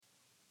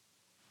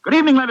Good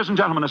evening, ladies and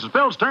gentlemen. This is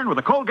Bill Stern with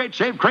the Colgate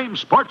Shave Cream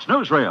Sports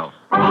Newsreel.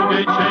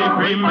 Colgate Shave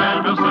Cream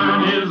and Bill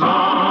Stern is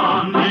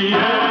on the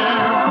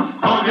air.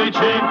 Colgate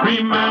Shave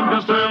Cream and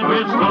Bill Stern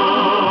with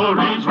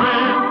stories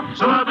rare.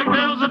 So I'll take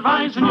Bill's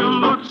advice and you'll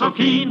look so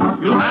keen.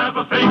 You'll have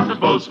a face that's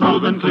both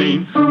smooth and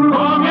clean.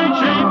 Colgate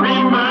Shave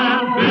Cream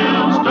and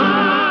Bill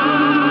Stern.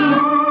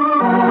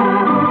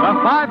 The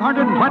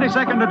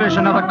 522nd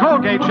edition of the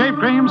Colgate Shave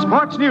Cream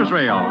Sports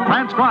Newsreel,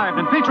 transcribed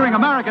and featuring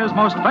America's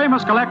most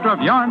famous collector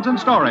of yarns and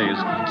stories.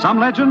 Some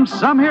legends,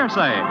 some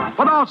hearsay,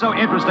 but also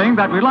interesting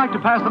that we like to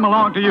pass them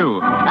along to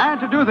you. And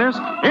to do this,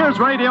 here's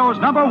radio's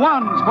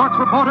 #1 sports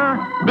reporter,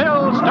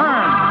 Bill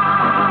Stern.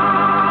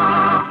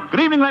 Good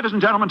evening, ladies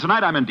and gentlemen.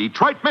 Tonight I'm in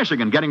Detroit,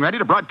 Michigan, getting ready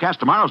to broadcast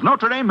tomorrow's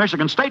Notre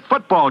Dame-Michigan State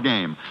football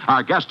game.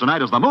 Our guest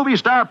tonight is the movie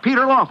star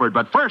Peter Lawford.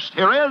 But first,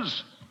 here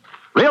is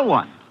Reel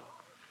 1,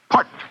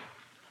 Portrait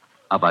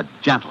of a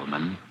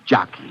Gentleman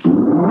Jockey.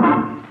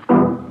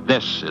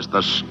 This is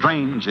the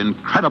strange,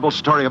 incredible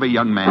story of a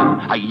young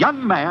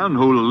man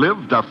who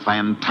lived a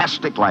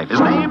fantastic life. His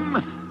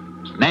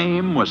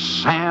name was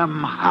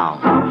Sam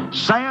Howe.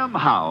 Sam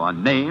Howe, a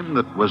name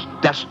that was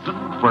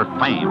destined for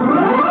fame.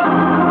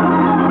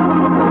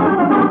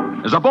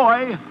 As a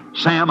boy,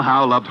 Sam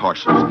Howe loved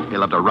horses. He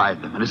loved to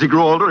ride them. And as he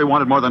grew older, he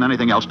wanted more than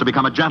anything else to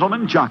become a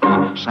gentleman jockey.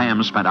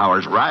 Sam spent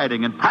hours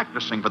riding and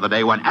practicing for the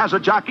day when, as a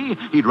jockey,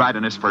 he'd ride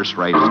in his first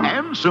race.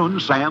 And soon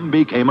Sam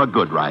became a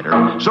good rider.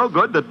 So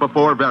good that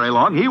before very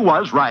long, he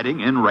was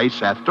riding in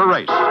race after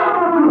race.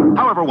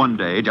 However, one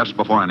day, just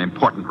before an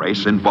important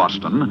race in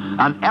Boston,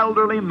 an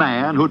elderly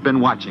man who'd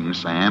been watching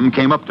Sam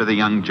came up to the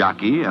young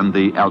jockey, and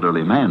the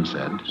elderly man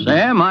said,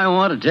 "Sam, I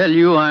want to tell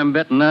you I'm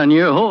betting on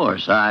your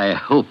horse. I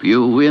hope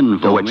you win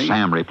for to me." which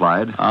Sam replied,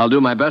 I'll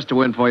do my best to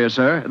win for you,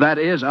 sir. That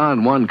is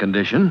on one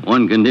condition.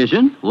 One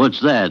condition?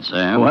 What's that,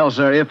 Sam? Well,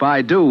 sir, if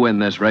I do win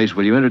this race,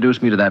 will you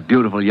introduce me to that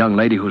beautiful young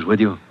lady who's with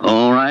you?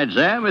 All right,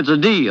 Sam, it's a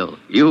deal.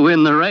 You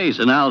win the race,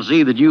 and I'll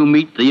see that you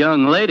meet the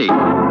young lady.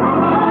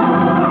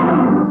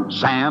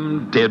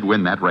 Sam did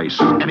win that race,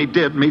 and he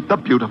did meet the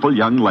beautiful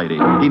young lady.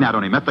 He not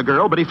only met the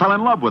girl, but he fell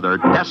in love with her,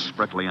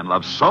 desperately in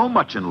love, so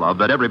much in love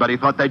that everybody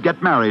thought they'd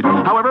get married.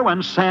 However,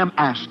 when Sam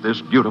asked this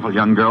beautiful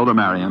young girl to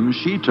marry him,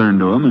 she turned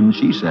to him and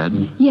she said,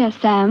 "Yes,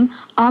 Sam,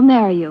 I'll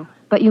marry you,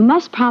 but you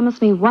must promise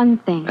me one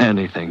thing.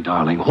 Anything,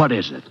 darling. What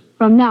is it?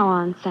 From now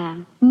on,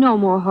 Sam, no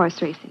more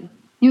horse racing.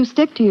 You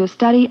stick to your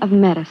study of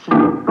medicine."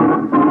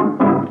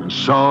 And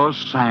so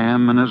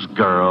Sam and his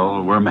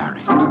girl were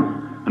married.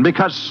 And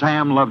because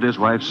Sam loved his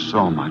wife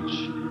so much,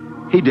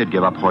 he did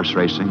give up horse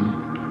racing,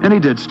 and he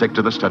did stick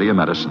to the study of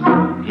medicine.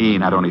 He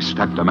not only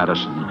stuck to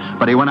medicine,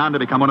 but he went on to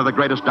become one of the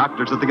greatest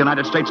doctors that the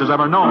United States has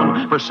ever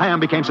known. For Sam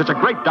became such a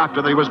great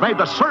doctor that he was made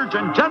the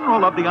Surgeon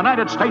General of the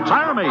United States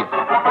Army.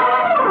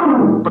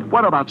 But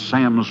what about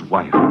Sam's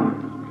wife?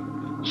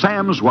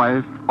 Sam's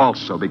wife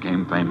also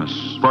became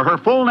famous. For her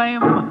full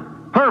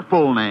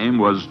name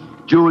was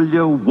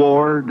Julia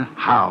Ward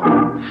Howe.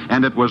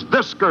 And it was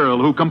this girl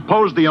who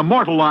composed the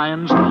immortal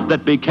lines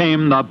that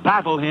became the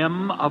battle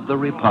hymn of the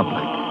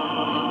Republic.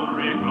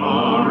 Glory,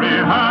 glory,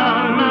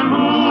 hallelujah.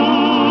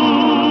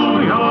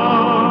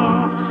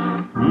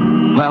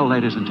 Well,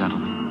 ladies and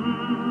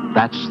gentlemen,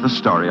 that's the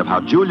story of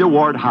how Julia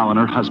Ward Howe and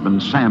her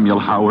husband, Samuel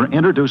Howe, were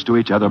introduced to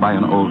each other by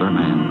an older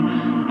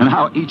man, and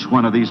how each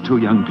one of these two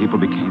young people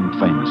became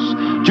famous.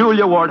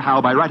 Julia Ward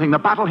Howe by writing the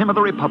battle hymn of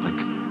the Republic.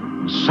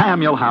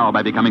 Samuel Howe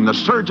by becoming the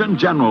Surgeon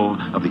General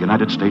of the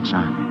United States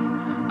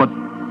Army. But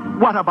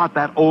what about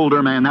that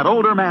older man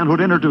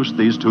who'd introduced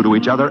these two to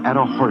each other at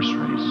a horse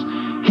race?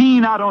 He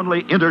not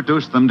only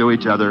introduced them to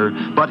each other,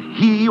 but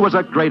he was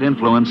a great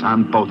influence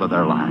on both of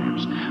their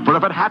lives. For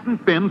if it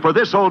hadn't been for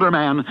this older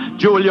man,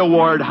 Julia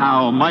Ward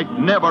Howe might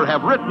never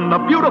have written the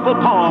beautiful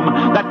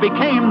poem that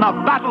became the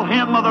battle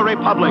hymn of the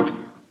Republic.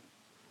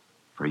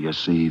 For you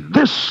see,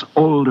 this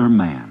older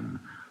man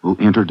who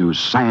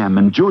introduced Sam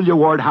and Julia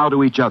Ward Howe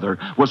to each other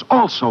was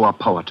also a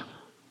poet.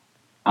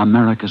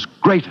 America's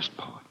greatest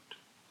poet,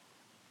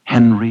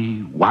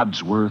 Henry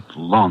Wadsworth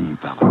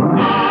Longfellow.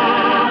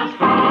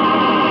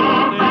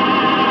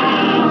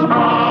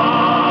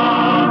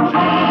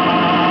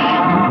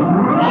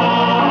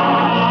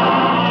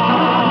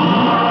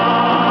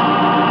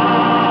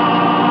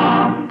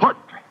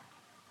 Portrait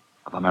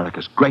of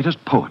America's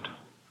greatest poet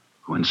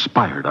who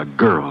inspired a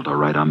girl to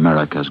write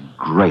America's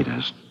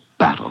greatest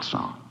battle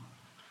song.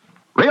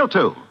 Reel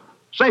 2.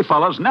 Say,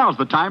 fellas, now's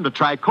the time to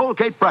try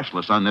Colgate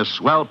Brushless on this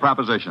swell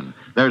proposition.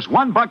 There's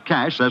 $1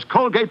 cash says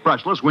Colgate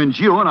Brushless wins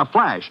you in a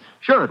flash.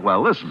 Sure it will.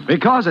 Listen.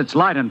 Because it's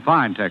light and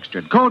fine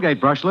textured, Colgate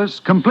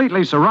Brushless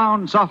completely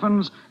surrounds,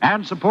 softens,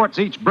 and supports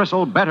each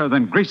bristle better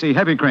than greasy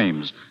heavy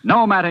creams.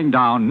 No matting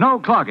down, no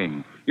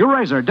clogging. Your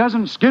razor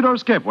doesn't skid or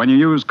skip when you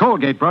use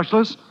Colgate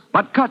Brushless,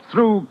 but cut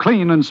through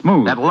clean and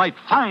smooth. That light,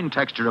 fine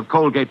texture of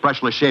Colgate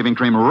Brushless shaving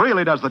cream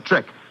really does the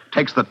trick.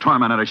 Takes the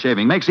torment out of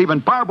shaving, makes even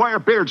barbed wire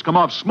beards come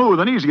off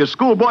smooth and easy as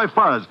schoolboy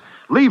fuzz,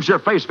 leaves your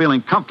face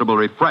feeling comfortable,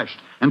 refreshed.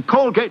 And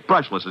Colgate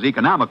Brushless is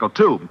economical,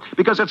 too,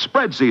 because it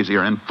spreads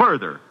easier and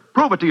further.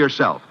 Prove it to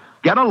yourself.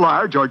 Get a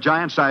large or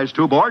giant-sized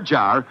tube or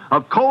jar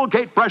of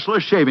Colgate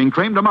brushless shaving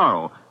cream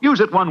tomorrow. Use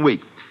it 1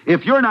 week.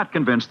 If you're not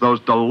convinced those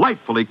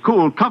delightfully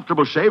cool,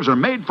 comfortable shaves are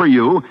made for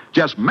you,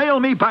 just mail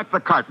me back the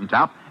carton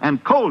top,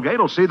 and Colgate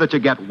will see that you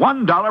get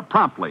 $1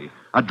 promptly.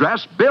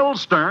 Address Bill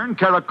Stern,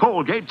 care of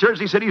Colgate,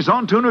 Jersey City,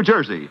 Zone 2, New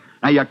Jersey.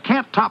 Now, you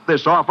can't top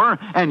this offer,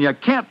 and you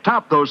can't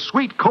top those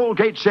sweet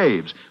Colgate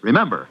shaves.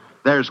 Remember,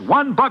 there's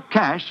 $1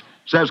 cash,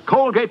 says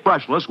Colgate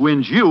brushless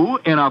wins you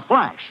in a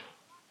flash.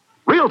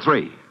 Reel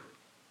 3.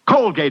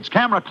 Colgate's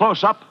camera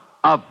close-up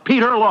of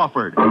Peter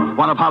Lawford,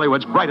 one of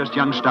Hollywood's brightest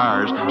young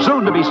stars,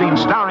 soon to be seen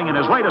starring in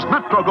his latest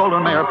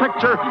Metro-Goldwyn-Mayer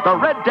picture, The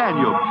Red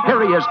Danube.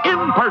 Here he is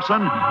in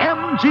person,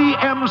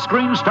 MGM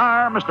screen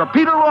star, Mr.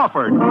 Peter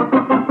Lawford.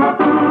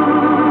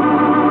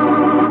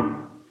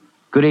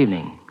 Good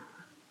evening.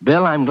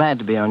 Bill, I'm glad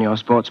to be on your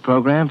sports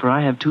program, for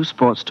I have 2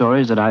 sports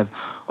stories that I've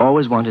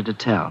always wanted to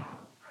tell.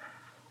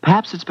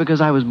 Perhaps it's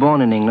because I was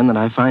born in England that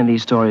I find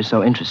these stories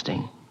so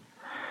interesting.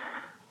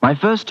 My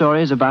first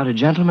story is about a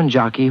gentleman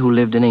jockey who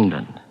lived in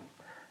England.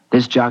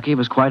 This jockey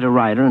was quite a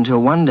rider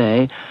until one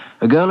day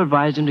a girl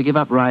advised him to give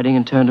up riding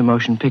and turn to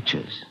motion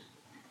pictures.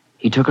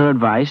 He took her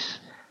advice,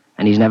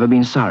 and he's never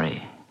been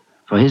sorry,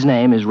 for his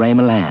name is Ray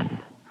Milland,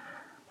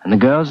 and the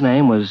girl's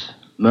name was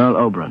Merle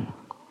Oberon.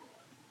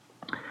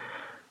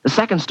 The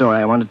second story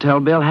I want to tell,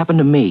 Bill, happened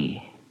to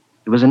me.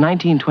 It was in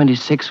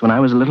 1926, when I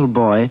was a little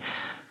boy,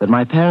 that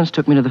my parents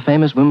took me to the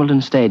famous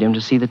Wimbledon Stadium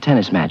to see the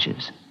tennis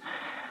matches.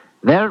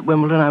 There at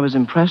Wimbledon, I was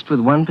impressed with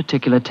one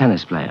particular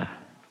tennis player.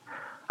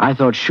 I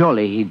thought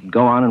surely he'd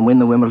go on and win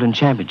the Wimbledon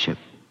championship.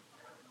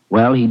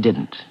 Well, he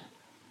didn't.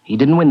 He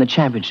didn't win the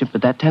championship,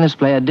 but that tennis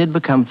player did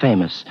become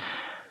famous.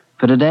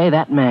 For today,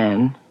 that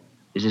man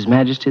is His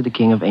Majesty the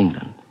King of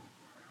England.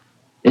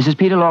 This is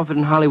Peter Lawford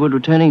in Hollywood,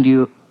 returning to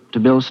you to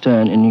Bill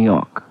Stern in New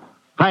York.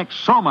 Thanks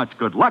so much.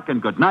 Good luck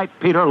and good night,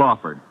 Peter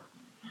Lawford.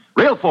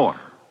 Reel 4.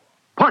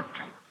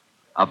 Portrait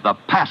of the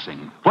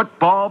passing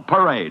football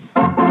parade.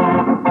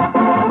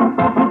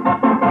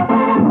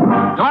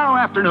 Tomorrow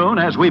afternoon,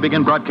 as we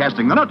begin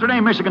broadcasting the Notre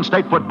Dame-Michigan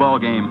State football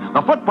game,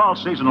 the football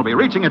season will be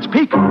reaching its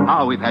peak.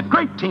 Oh, we've had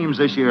great teams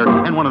this year,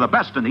 and one of the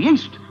best in the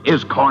East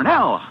is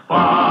Cornell.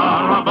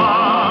 Far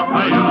above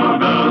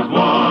Cayuga's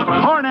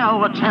waters. Cornell,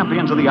 the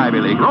champions of the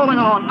Ivy League, rolling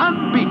along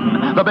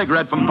unbeaten. The Big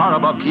Red from far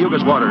above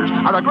Cayuga's waters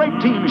are a great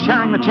team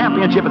sharing the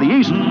championship of the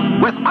East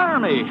with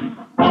Army.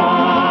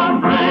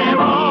 On brave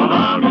old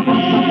Army,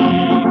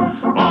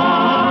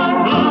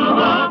 on to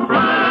the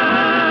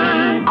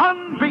fray.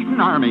 Unbeaten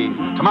Army.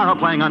 Tomorrow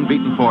playing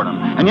unbeaten Fordham.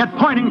 And yet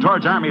pointing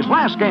towards Army's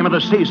last game of the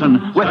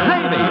season with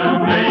Navy.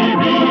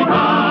 Navy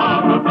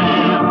down the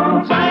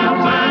field, sail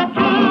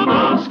through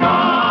the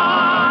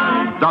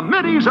sky. The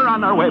Middies are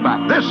on their way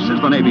back. This is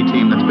the Navy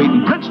team that's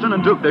beaten Princeton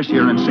and Duke this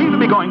year and seemed to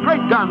be going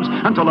great guns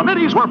until the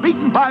Middies were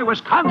beaten by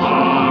Wisconsin.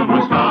 On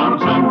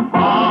Wisconsin,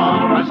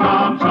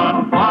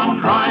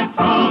 one right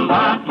through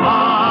that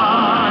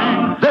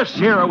line. This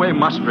year we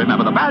must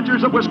remember the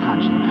Badgers of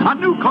Wisconsin. A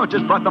new coach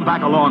has brought them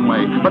back a long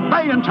way, but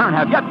they in turn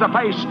have yet to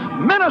face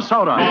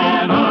Minnesota.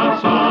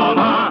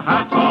 Minnesota,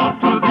 hats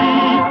off to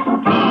thee,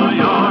 to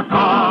your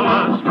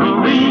colors,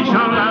 through we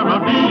shall ever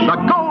be. The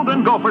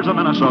Golden Gophers of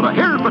Minnesota.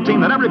 Here's the team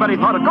that everybody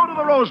thought would go to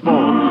the Rose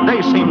Bowl.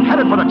 They seemed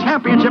headed for the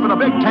championship of the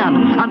Big Ten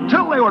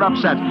until they were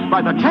upset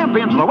by the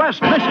champions of the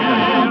West, Michigan.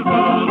 Hail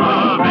to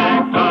the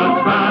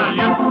victors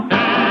valiant,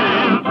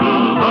 hail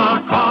to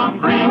the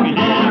conquering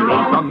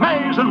heroes. The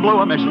Maize and Blue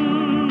of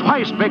Michigan.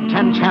 Twice Big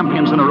Ten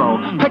champions in a row.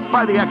 Picked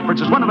by the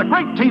experts as one of the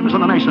great teams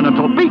in the nation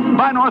until beaten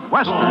by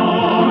Northwestern.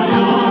 Oh,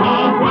 you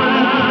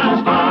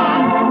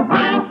Northwestern,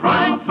 break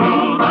right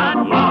through that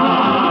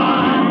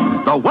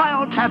line. The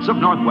Wildcats of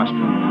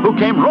Northwestern, who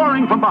came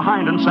roaring from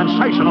behind in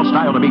sensational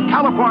style to beat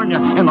California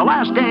in the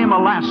last game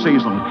of last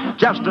season.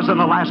 Just as in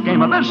the last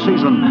game of this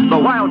season, the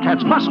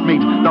Wildcats must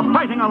meet the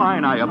Fighting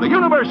Illini of the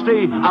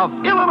University of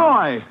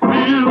Illinois.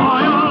 We're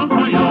loyal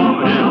to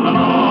you,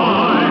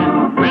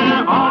 Illinois.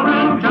 We're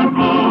orange and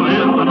blue,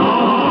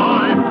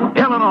 Illinois.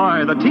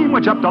 Illinois, the team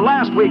which up to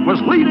last week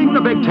was leading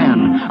the Big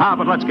Ten.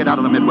 But let's get out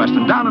of the Midwest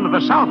and down into the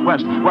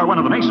Southwest, where one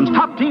of the nation's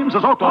top teams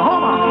is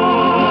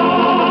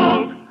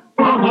Oklahoma.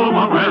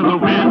 Oklahoma, where the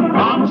wind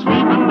comes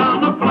sweeping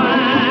down the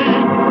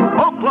plain.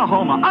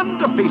 Oklahoma,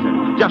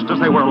 undefeated, just as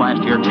they were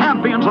last year.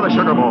 Champions of the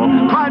Sugar Bowl.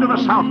 Pride of the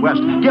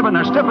Southwest, given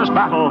their stiffest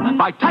battle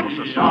by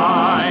Texas. The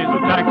eyes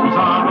of Texas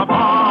are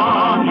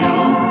upon you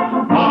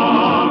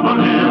all the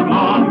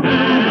livelong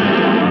day.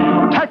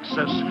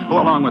 Texas, who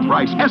along with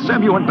Rice,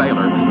 SMU, and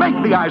Baylor,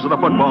 make the eyes of the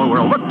football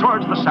world look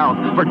towards the South,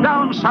 for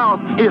down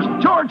south is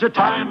Georgia Tech.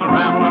 I'm a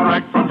rambler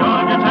wreck from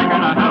Georgia Tech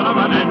and a hell of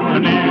an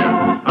engineer.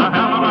 A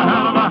hell of an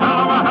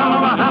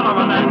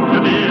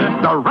engineer.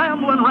 The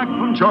Ramblin' Wreck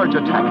from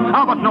Georgia Tech.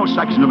 But no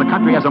section of the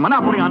country has a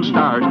monopoly on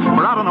stars.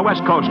 For out on the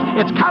West Coast,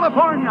 it's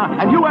California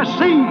and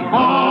USC.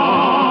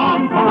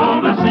 On for all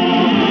the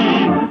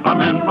sea, the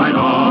men fight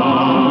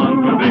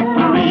on to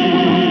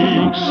victory.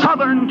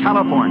 Southern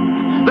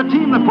California, the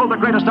team that pulled the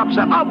greatest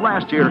upset of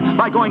last year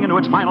by going into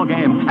its final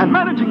game and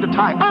managing to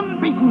tie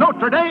unbeaten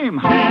Notre Dame.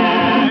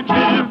 Cheer,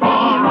 cheer for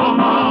old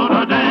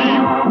Notre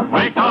Dame.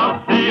 wake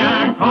up the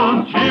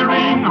echoes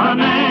cheering her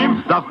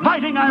name. The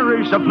Fighting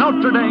Irish of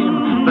Notre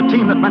Dame, the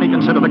team that many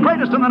consider the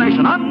greatest in the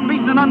nation,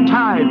 unbeaten and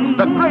untied,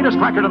 the greatest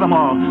record of them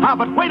all.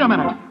 But wait a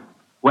minute.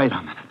 Wait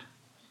a minute.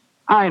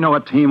 I know a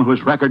team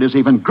whose record is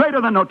even greater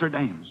than Notre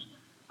Dame's.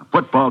 A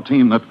football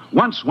team that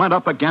once went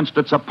up against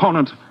its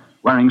opponent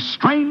wearing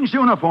strange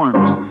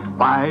uniforms.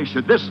 Why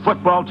should this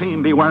football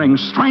team be wearing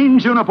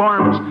strange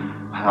uniforms?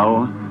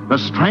 Well, the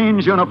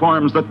strange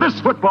uniforms that this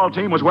football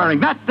team was wearing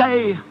that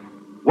day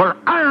were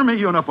Army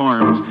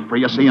uniforms. For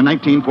you see, in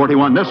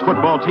 1941, this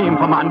football team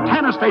from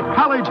Montana State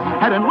College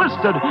had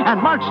enlisted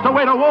and marched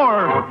away to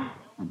war.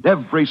 And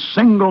every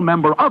single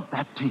member of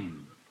that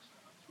team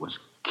was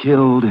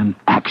killed in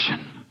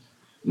action.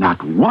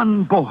 Not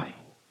one boy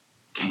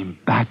came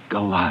back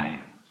alive.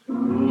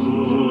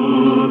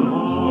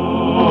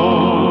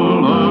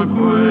 All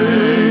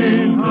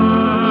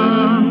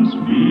acquaintance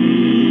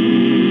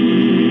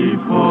be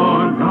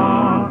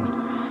forgot.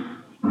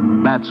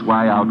 That's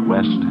why out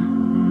west,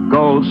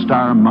 Gold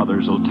Star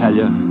mothers will tell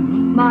you.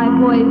 My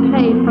boy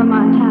played for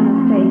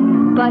Montana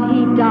State, but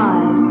he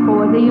died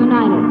for the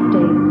United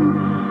States.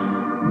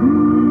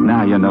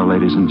 Now you know,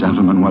 ladies and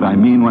gentlemen, what I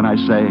mean when I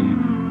say,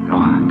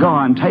 go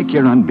on, take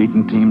your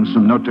unbeaten teams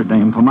from Notre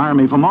Dame, from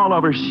Army, from all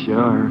over.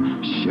 Sure,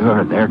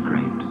 they're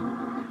great.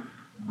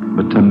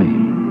 But to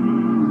me,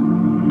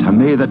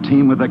 the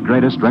team with the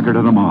greatest record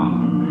of them all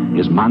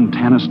is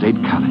Montana State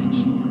College.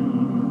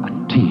 A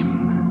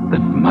team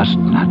that must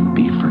not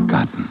be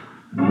forgotten.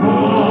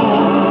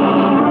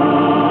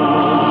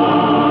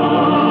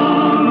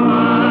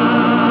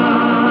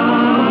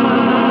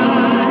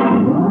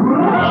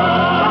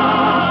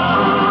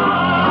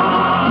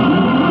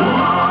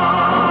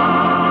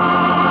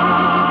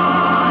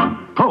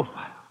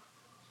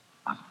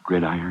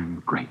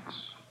 Gridiron greats.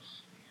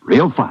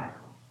 Real fire.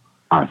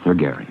 Arthur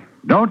Gary.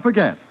 Don't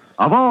forget,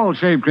 of all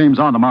shave creams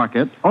on the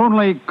market,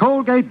 only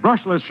Colgate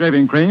Brushless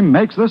Shaving Cream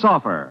makes this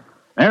offer.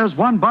 There's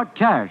 $1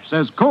 cash,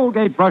 says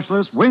Colgate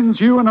Brushless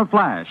wins you in a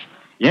flash.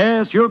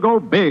 Yes, you'll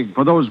go big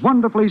for those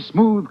wonderfully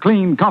smooth,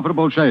 clean,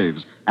 comfortable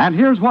shaves. And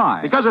here's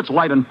why. Because it's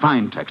light and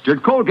fine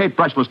textured, Colgate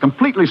Brushless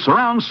completely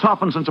surrounds,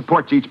 softens, and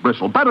supports each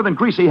bristle. Better than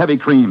greasy, heavy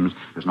creams.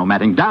 There's no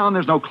matting down,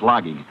 there's no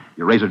clogging.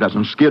 Your razor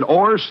doesn't skid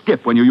or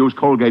skip when you use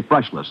Colgate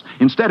Brushless.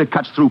 Instead, it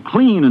cuts through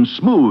clean and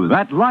smooth.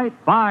 That light,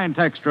 fine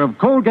texture of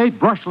Colgate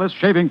Brushless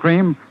Shaving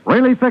Cream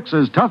really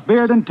fixes tough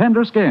beard and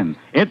tender skin.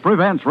 It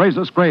prevents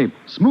razor scrape,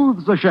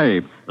 smooths the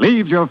shave,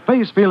 leaves your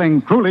face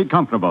feeling truly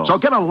comfortable. So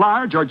get a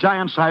large or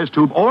giant-sized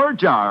tube or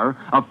jar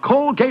of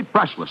Colgate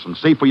Brushless and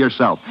see for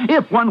yourself.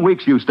 If 1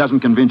 week's use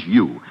doesn't convince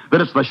you that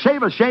it's the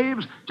shave of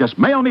shaves, just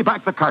mail me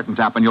back the carton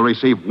tap and you'll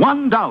receive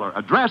 $1.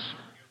 Address,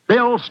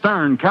 Bill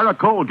Stern, care of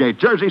Colgate,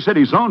 Jersey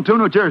City, Zone 2,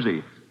 New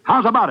Jersey.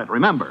 How's about it?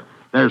 Remember,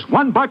 there's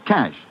 $1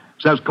 cash.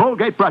 Says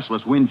Colgate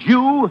Brushless wins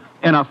you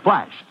in a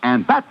flash.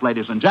 And that,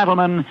 ladies and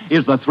gentlemen,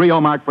 is the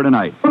 3-0 mark for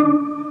tonight.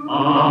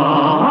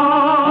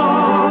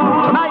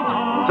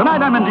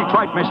 Tonight I'm in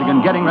Detroit,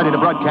 Michigan, getting ready to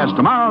broadcast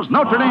tomorrow's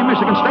Notre Dame,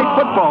 Michigan State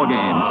football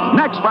game.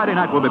 Next Friday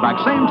night, we'll be back,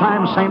 same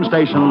time, same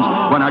stations,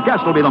 when our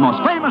guest will be the most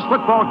famous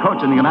football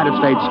coach in the United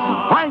States,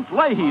 Frank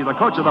Leahy, the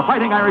coach of the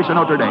Fighting Irish of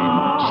Notre Dame.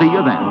 See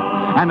you then.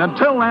 And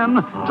until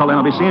then,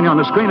 I'll be seeing you on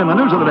the screen in the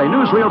News of the Day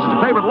newsreels at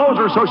your favorite Lowe's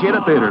or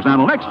Associated Theaters. And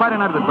until next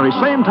Friday night at the very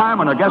same time,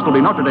 when our guest will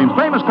be Notre Dame's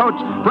famous coach,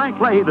 Frank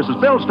Leahy, this is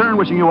Bill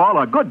Stern wishing you all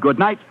a good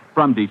night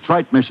from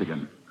Detroit,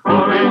 Michigan.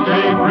 Colgate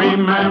Shave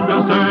Cream and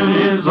Stern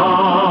is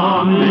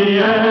on the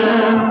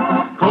air.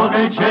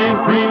 Colgate Shave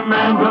Cream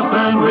and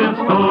Stern with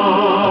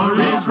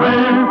stories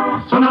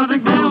rare. So now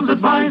take Bill's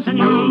advice and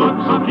you'll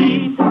look so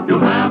keen. You'll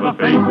have a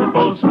face that's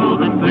both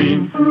smooth and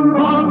clean.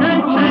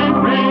 Colgate Shave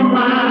Cream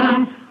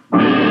and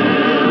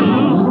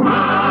Bill's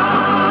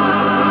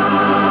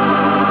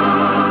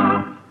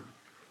man.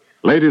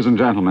 Ladies and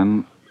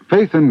gentlemen,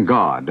 faith in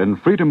God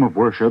and freedom of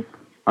worship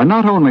are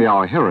not only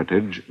our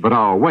heritage, but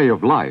our way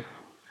of life.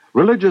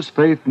 Religious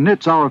faith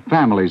knits our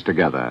families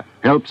together,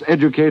 helps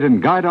educate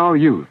and guide our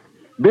youth,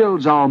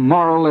 builds our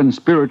moral and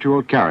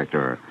spiritual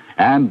character,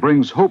 and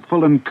brings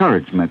hopeful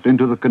encouragement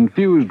into the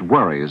confused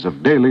worries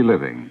of daily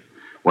living.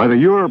 Whether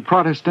you're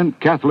Protestant,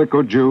 Catholic,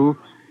 or Jew,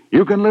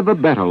 you can live a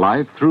better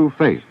life through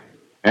faith.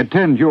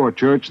 Attend your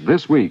church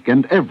this week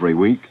and every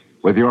week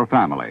with your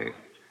family.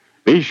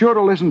 Be sure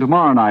to listen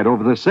tomorrow night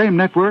over the same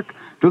network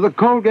to the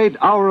Colgate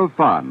Hour of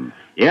Fun.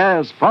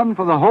 Yes, fun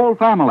for the whole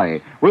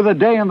family, with a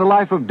day in the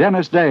life of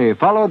Dennis Day,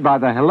 followed by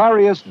the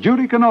hilarious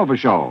Judy Canova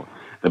Show.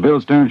 The Bill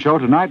Stern Show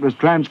tonight was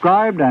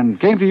transcribed and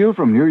came to you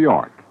from New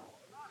York.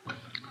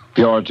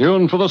 You're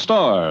tuned for the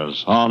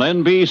stars on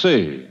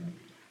NBC.